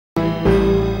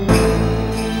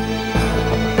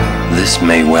This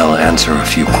may well answer a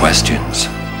few questions.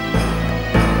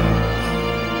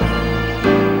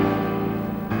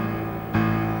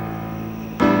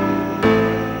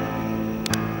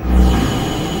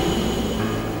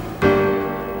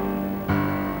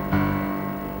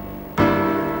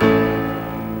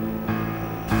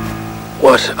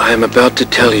 What I am about to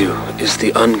tell you is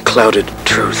the unclouded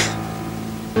truth.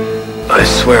 I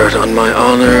swear it on my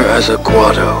honor as a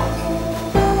Guado.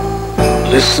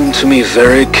 Listen to me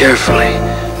very carefully,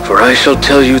 for I shall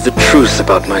tell you the truth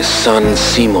about my son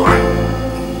Seymore.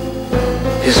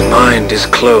 His mind is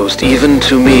closed even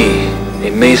to me,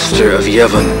 a maester of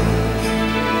Yevon.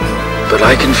 But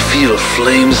I can feel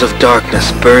flames of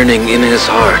darkness burning in his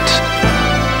heart.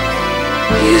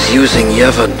 He is using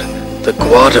Yevon, the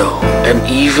Guado, and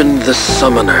even the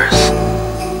summoners.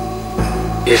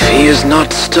 If he is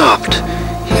not stopped,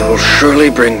 he will surely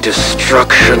bring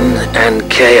destruction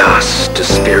and chaos to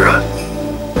Spira.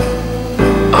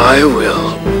 I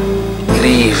will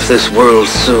leave this world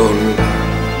soon,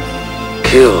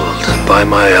 killed by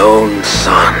my own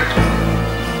son.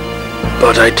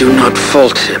 But I do not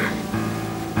fault him,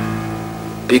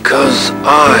 because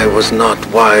I was not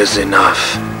wise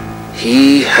enough.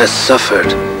 He has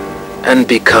suffered and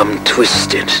become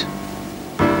twisted.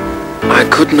 I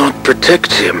could not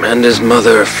protect him and his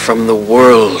mother from the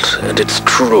world and its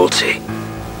cruelty.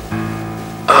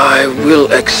 I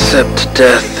will accept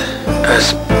death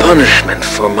as punishment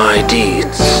for my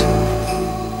deeds.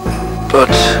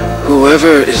 But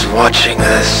whoever is watching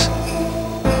this,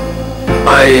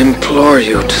 I implore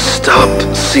you to stop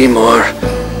Seymore.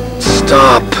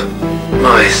 Stop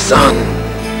my son.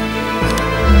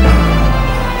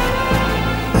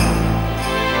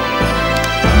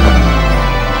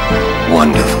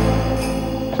 Wonderful.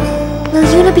 Will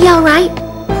Yuna be alright?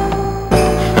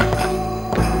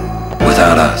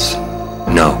 Without us,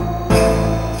 no.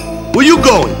 Where you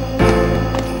going?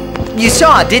 You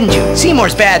saw it, didn't you?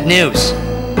 Seymour's bad news.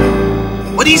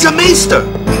 But he's a maester.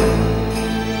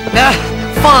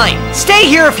 Fine. Stay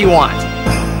here if you want.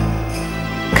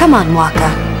 Come on,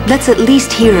 Waka. Let's at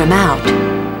least hear him out.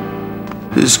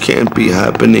 This can't be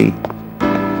happening.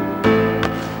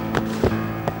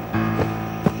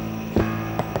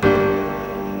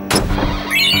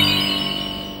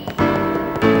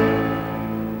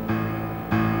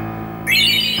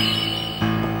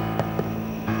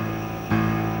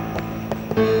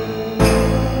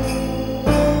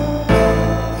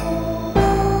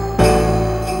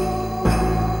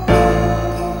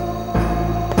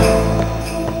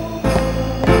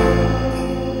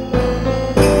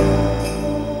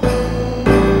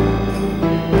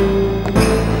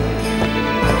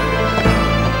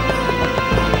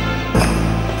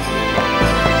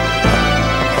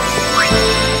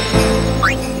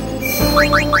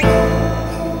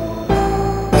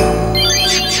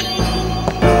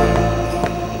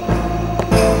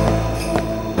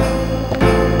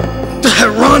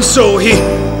 So the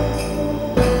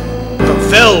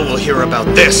Vel will hear about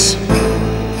this.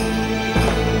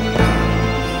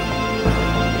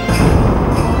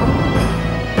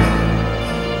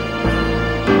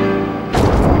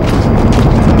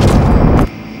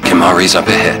 Kimahri's up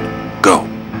ahead. Go.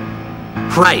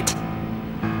 Right.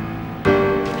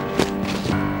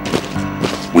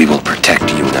 We will protect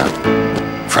Yuna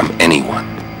from anyone.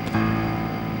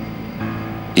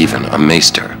 Even a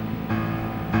maester.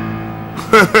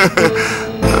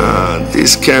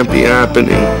 This can't be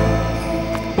happening.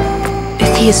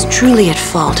 If he is truly at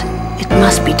fault, it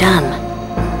must be done.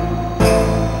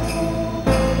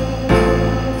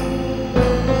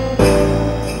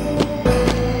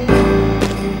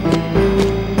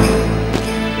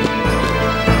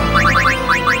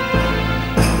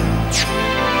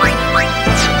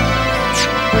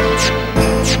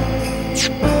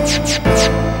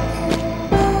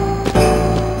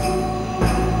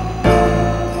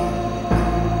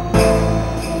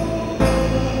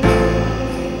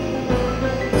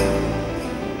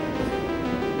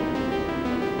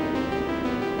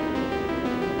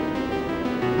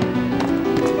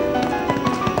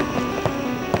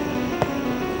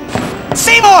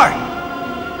 Seymore!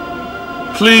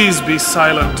 Please be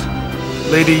silent.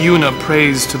 Lady Yuna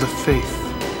prays to the Fayth.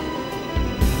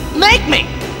 Make me!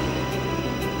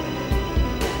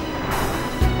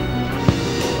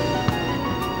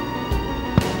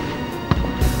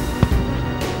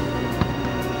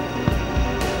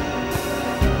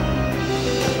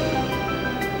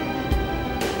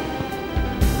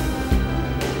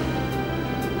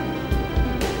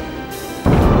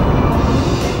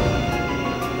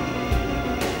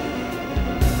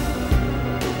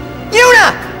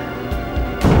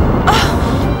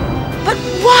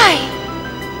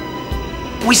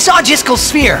 We saw Jyscal's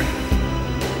sphere.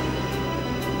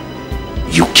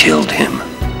 You killed him.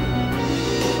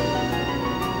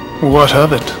 What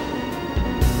of it?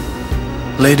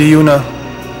 Lady Yuna,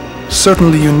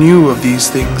 certainly you knew of these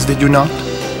things, did you not?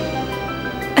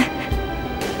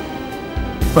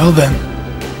 Well then,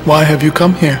 why have you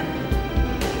come here?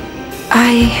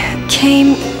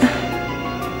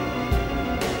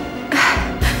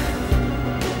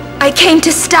 I came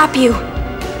to stop you.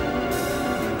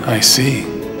 I see.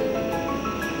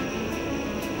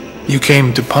 You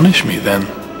came to punish me then.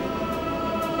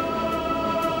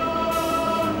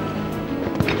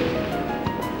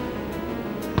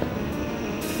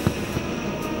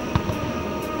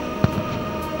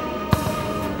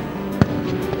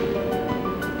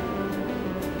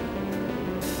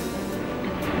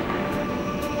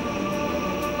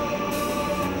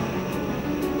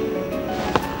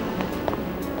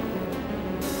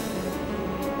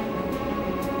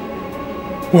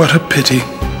 What a pity.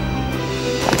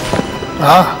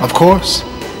 Ah, of course.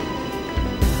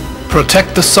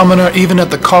 Protect the summoner even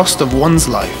at the cost of one's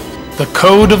life. The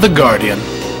code of the Guardian.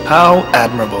 How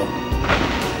admirable.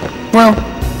 Well,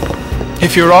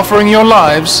 if you're offering your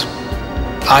lives,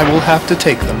 I will have to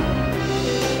take them.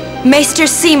 Maester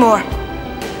Seymore,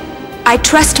 I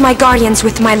trust my guardians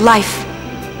with my life,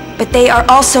 but they are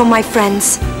also my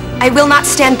friends. I will not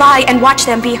stand by and watch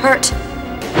them be hurt.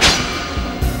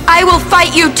 I will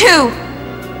fight you too!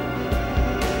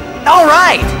 All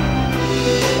right!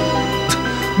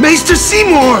 Maester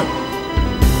Seymore!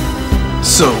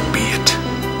 So be it.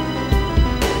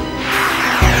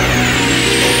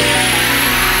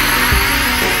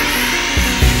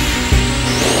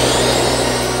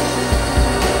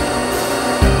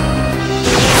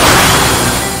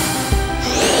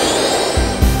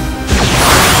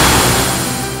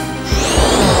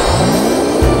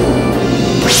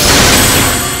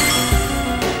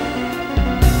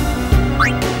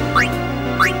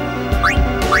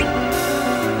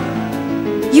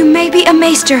 You may be a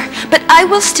maester, but I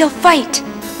will still fight.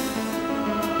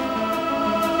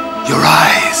 Your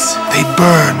eyes, they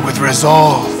burn with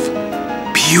resolve.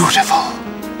 Beautiful.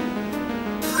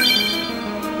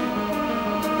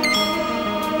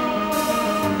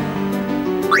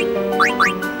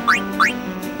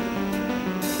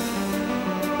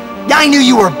 I knew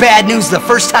you were bad news the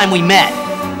first time we met.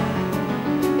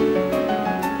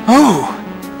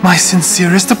 Oh, my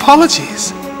sincerest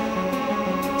apologies.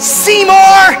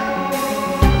 Seymore!